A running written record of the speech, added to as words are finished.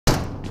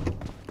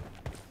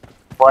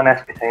1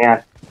 HP छ यहाँ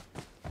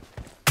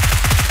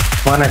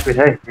 1 HP छ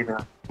है दिनमा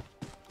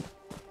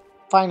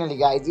Finally,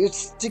 guys,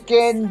 it's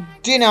chicken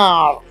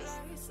dinner.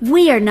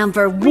 We are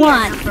number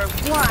one.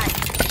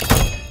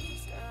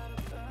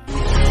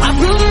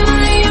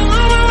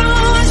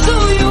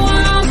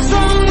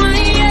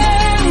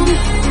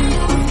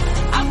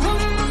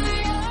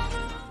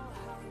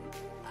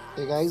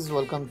 Hey guys,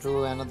 welcome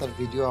to another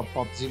video of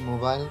PUBG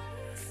Mobile.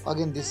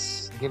 Again,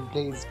 this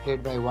gameplay is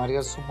played by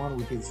Warriorsuman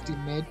with his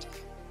teammate.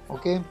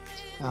 Okay,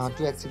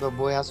 to achieve a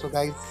boya. So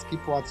guys,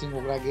 keep watching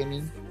Ogra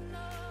Gaming.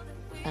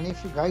 And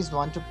if you guys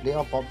want to play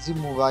a PUBG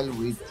Mobile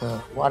with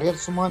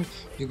Warriorsuman,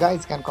 you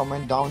guys can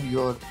comment down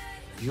your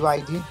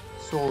UID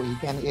so he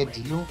can add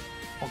you.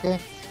 Okay,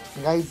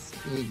 guys,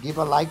 give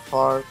a like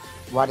for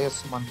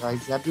Warriorsuman,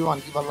 guys.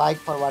 Everyone, give a like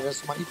for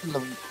Warriorsuman if you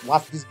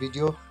watch this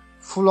video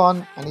full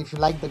on, and if you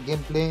like the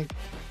gameplay,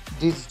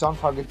 please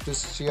don't forget to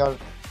share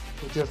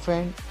with your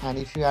friend. And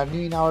if you are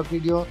new in our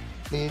video,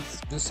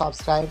 please do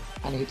subscribe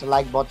and hit a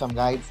like button,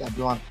 guys.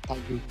 Everyone,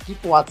 thank you.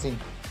 Keep watching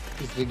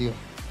this video.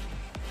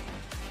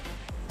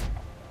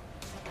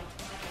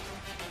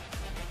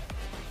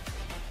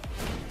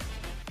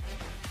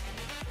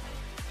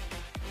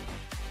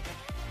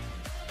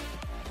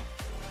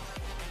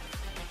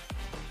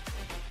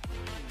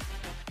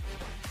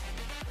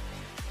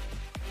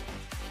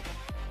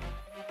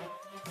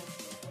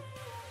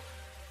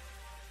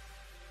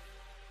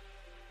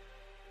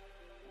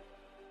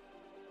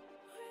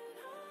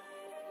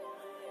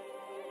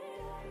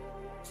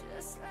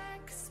 Just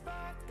like a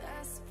spark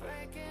that's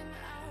breaking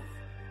out,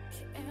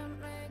 can't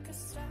make a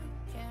stop,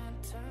 can't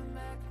turn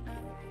back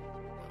now.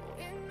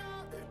 We know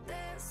that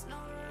there's no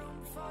room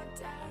for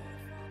doubt.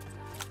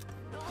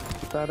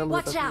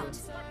 Watch out!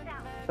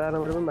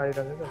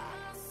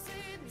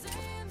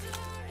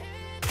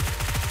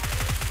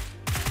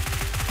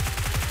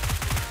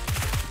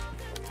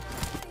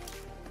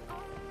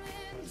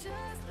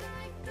 Just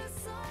like the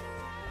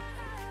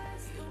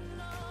sunrise, you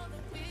know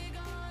that we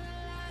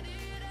gonna light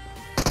it up.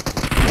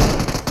 We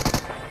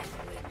gonna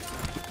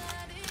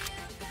let it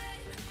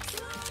fade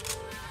to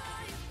the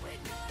light. We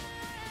gonna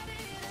let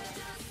it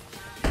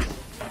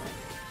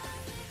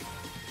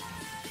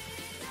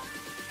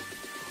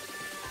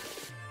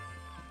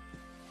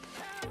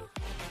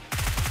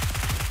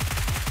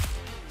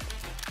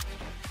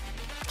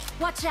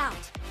Watch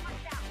out!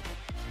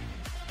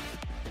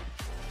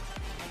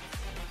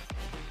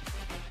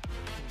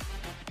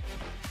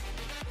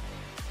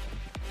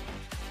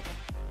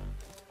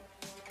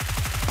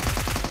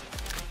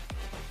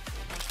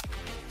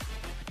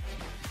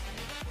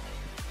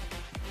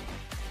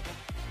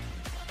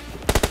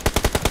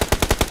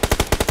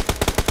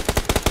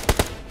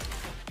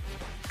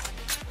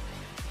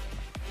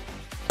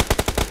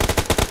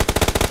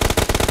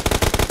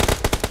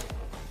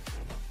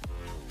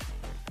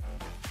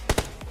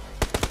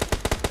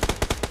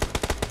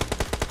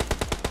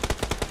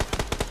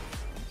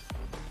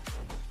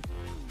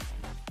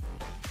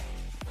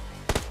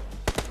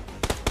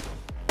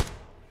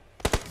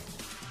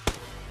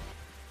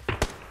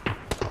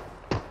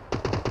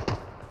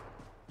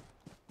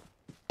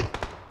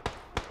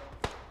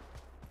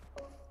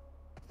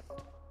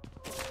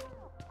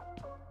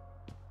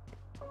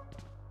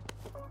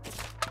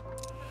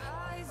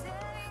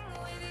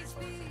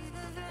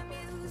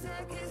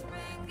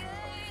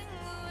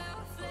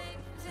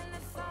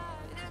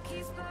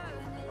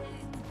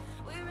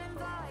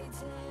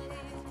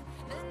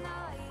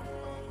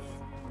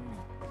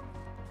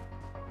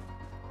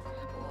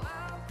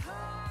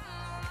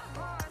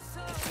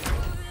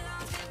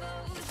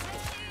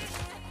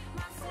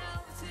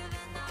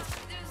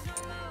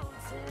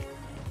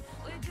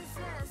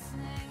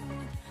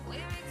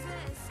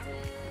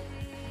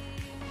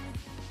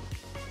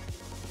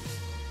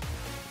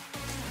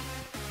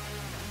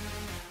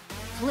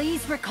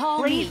 Please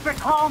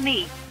recall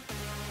me.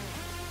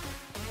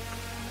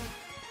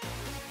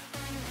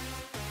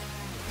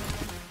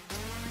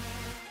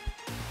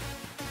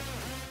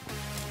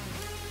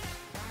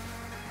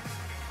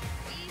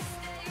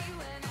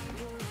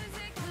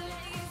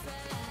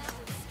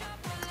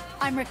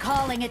 I'm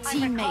recalling a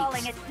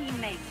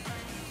teammate.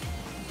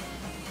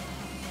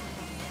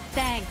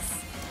 Thanks.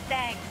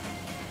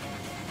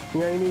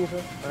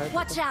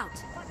 Watch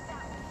out.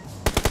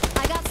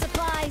 I got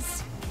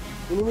supplies.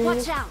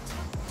 Watch out.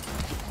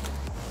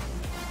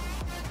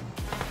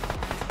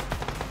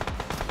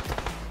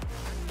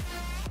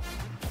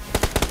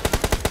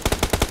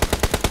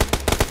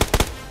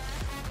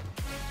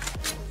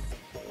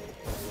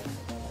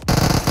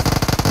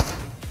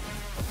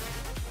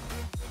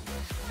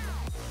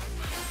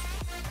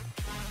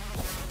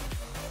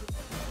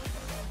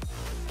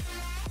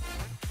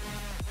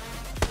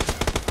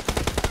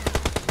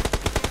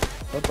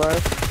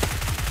 Bye.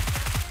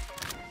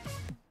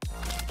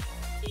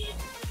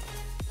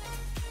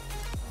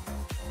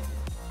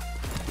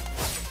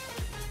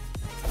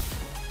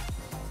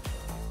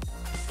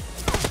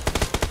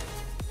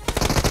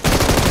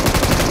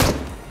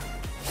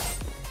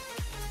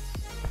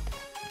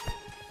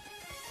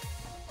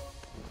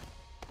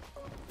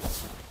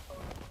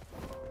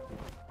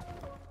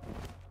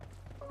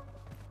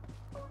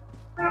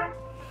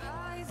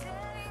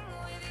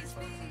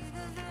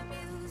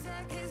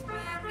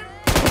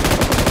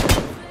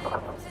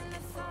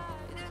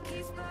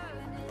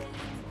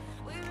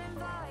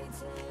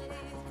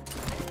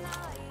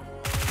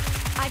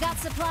 I got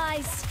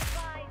supplies.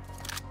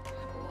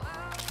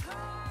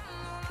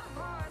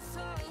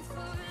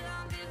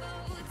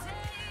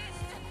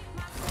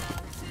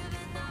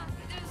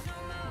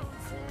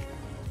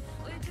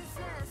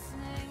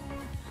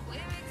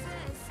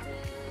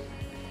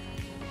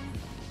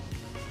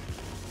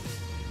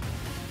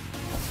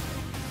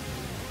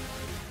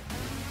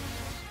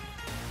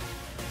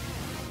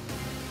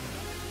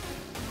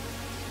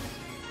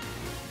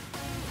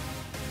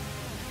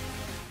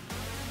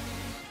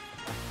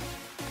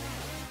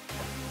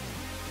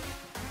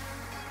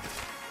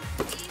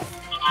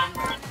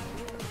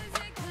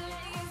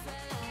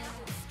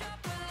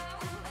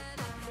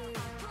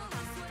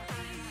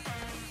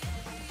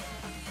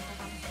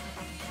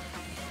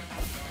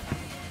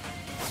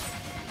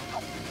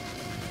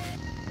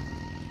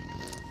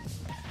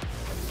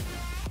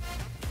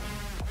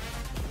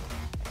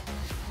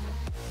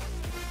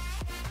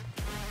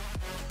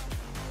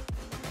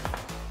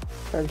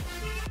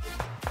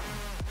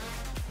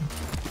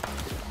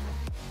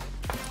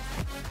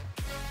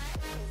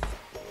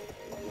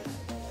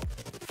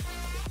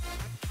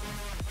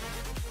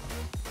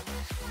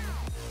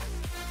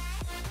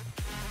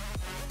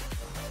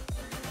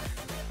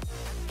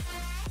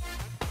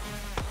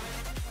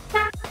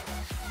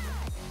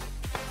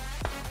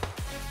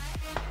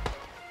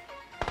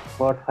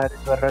 बहुत fire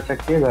कर रहा था,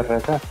 क्या कर रहा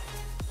था?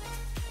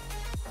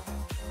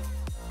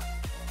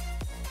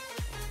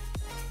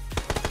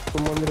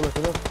 तुम मंदिर में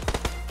थे ना?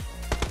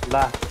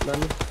 ला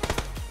नानी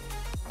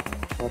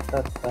बता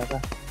दादा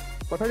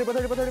पथड़ी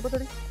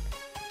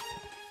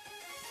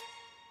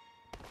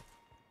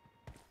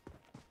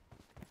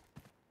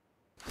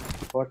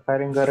बहुत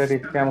फायरिंग कर रहे,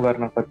 स्कैम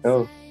करना पड़ता हो।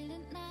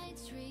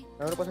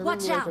 और पथड़ी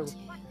Watch नहीं out.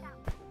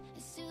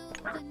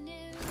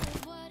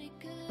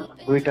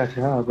 दुईटा छ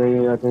अझै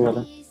अझै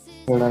होला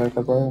एउटा रहेछ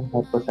भयो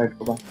हातको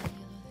साइडको बा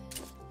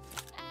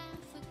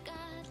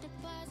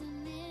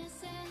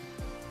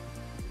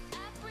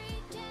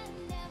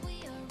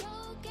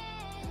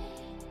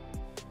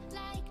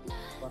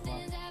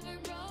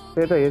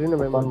त्यही त हेरिन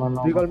भाइ कनमा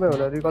नआउनु। रिकलमै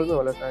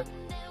होला सायद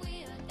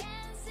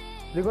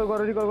रिकल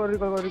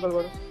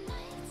गर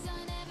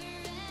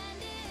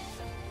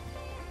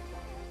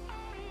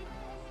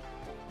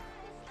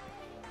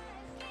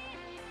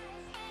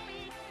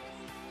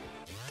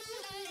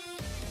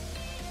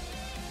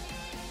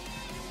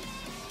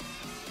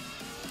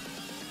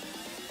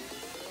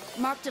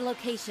Marked a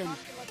location.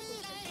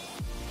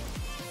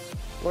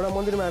 एउटा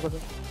मन्दिरमा आएको छ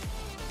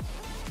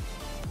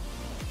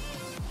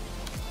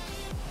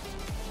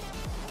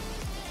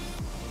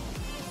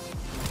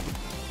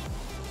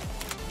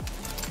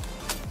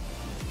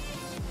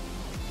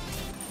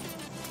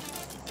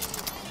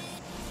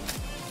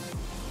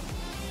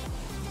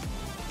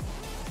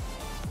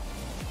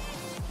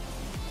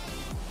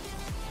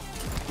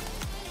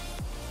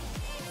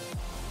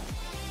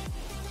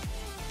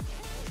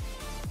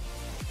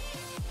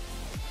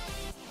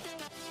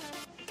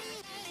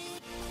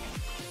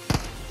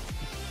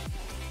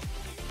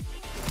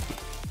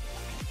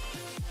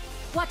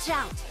Watch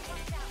out.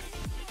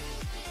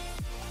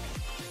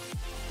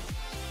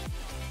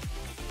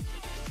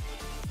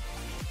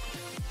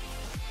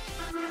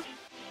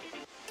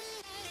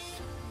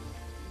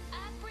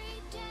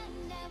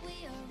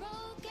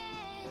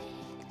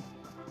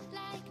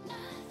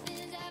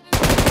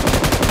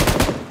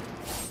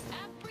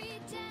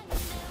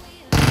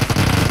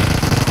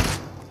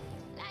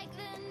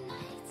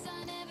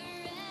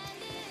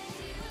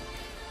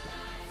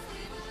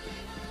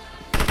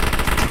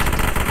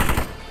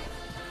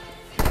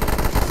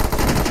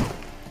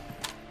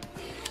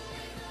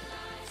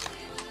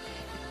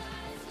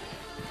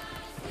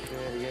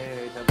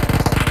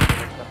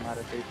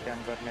 स्कैम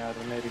करने और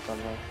नहीं रिकॉल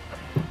हुआ।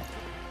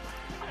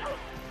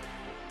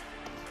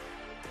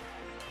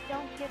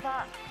 Don't give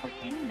up. Your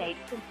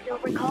teammates can still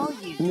recall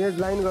you. Net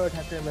line गयो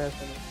ठ्याक्कै म्याच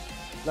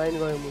लाइन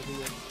गयो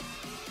मुखिने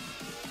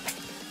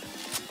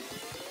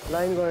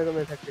लाइन गएको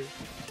म्याच ठ्याक्कै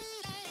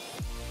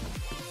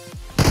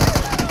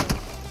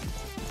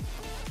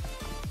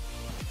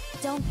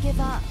Don't give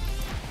up.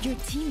 Your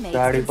teammates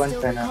Gaadi can पण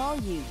still छैन। recall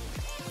you.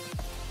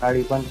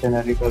 गाडी पण छैन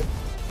रिकॉल।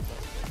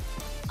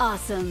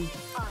 Awesome.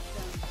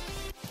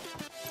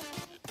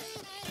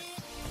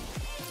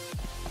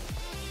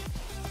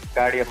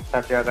 गाडी अब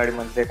त्या गाडी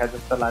मध्ये देखा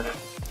जस्तो लाग्यो।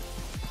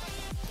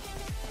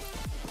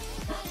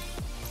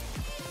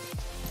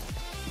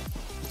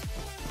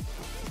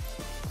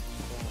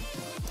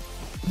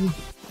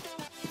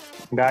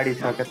 गाडी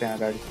छ के त्यहाँ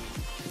गाडी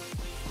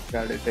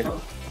गाडी चाहिँ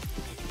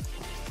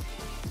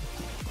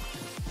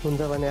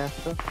हुन्छ भने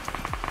आस्तो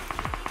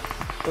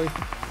कोही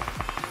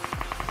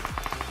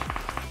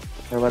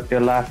अब त्यो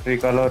लास्ट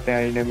रिकल हो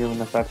त्यहाँ इनेमी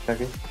हुन सक्छ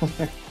कि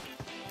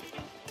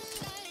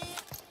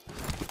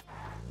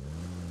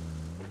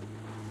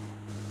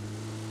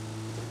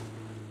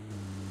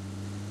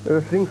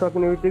स्ट्रिङ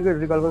सक्ने बित्तिकै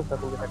रिकल पनि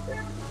सकिन्छ ठ्याक्कै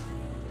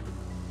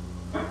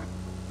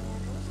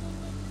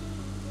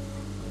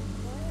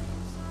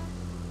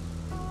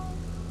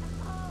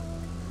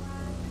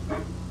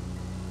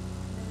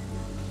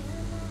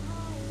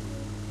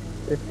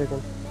एक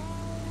सेकेन्ड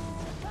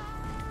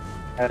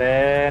अरे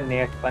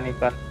नेट पनि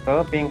कस्तो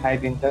पिङ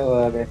खाइदिन्छ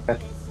बेकार।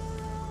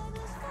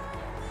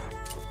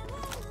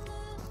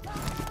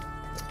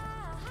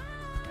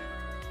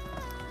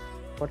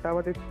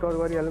 फटाफट स्कोर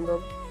गरिहालौँ त।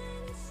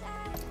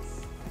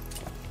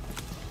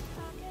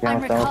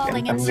 I'm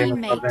recalling a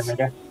teammate. पर्दैन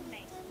क्या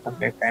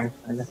सबै टाइम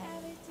छैन।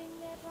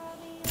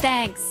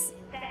 Thanks.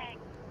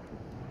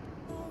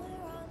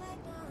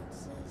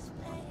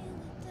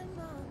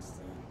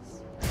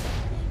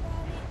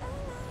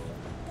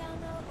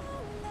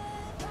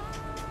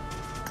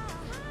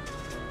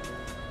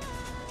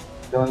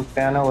 जोन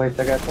सानो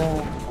भइसकेको छ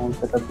हुन्छ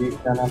त 20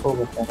 जनाको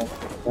बच्चा छ।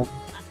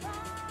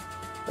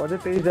 अझै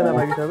 23 जना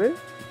बाँकी छ बे।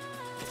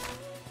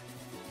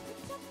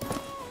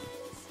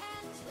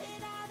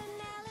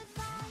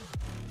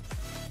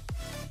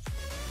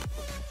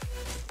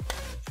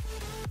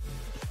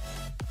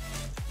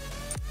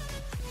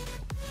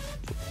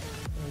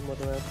 म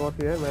त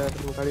कफी है मैं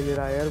गाड़ी लिएर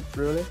आए यार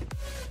ब्रोले।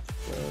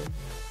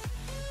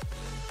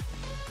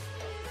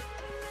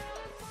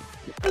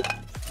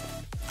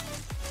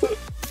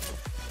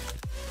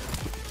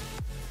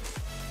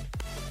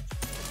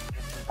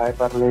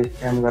 हाइपरले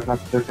स्क्याम गर्न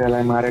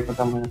त्यसैलाई मारेको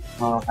त म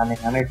खाने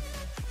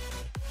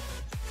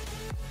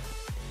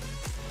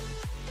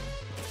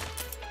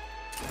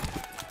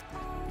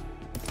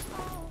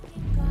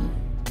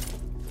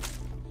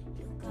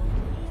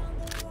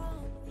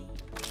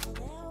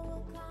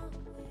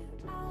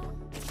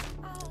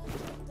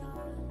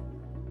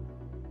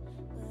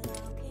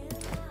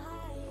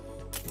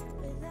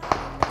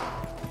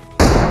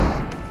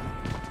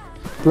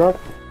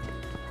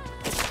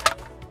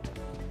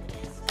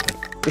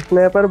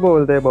स्नैपर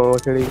बोलते हैं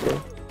भौंसड़ी को।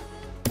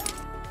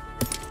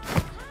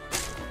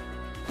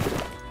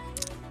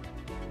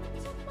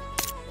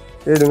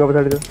 ये दूंगा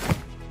पछाड़ी दो।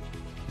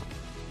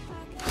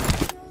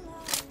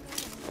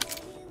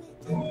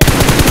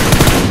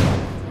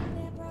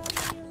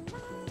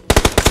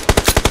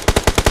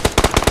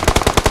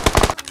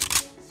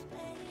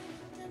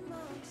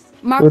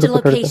 Marked a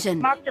location.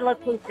 Marked a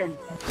location.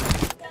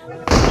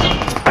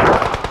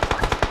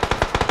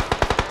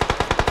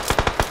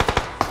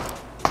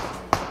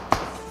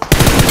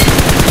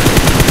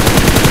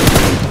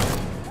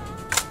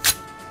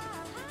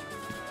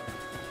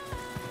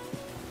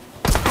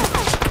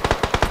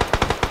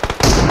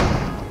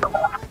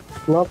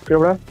 Knock,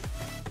 Cobra.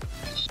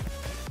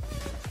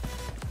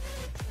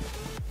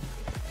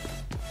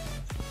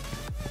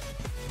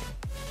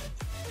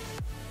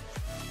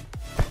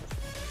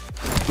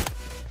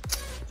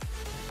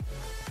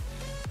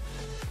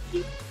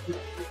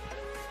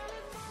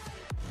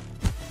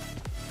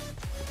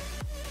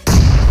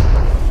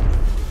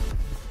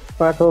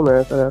 Pato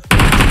में सर।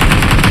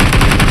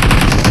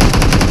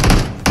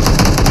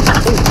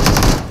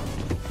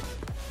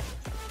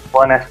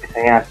 1 HP छ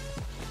यहाँ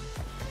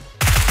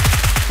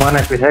 1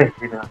 HP छ है।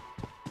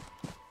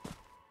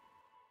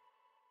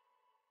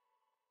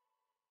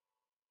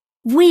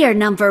 We are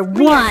number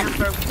one.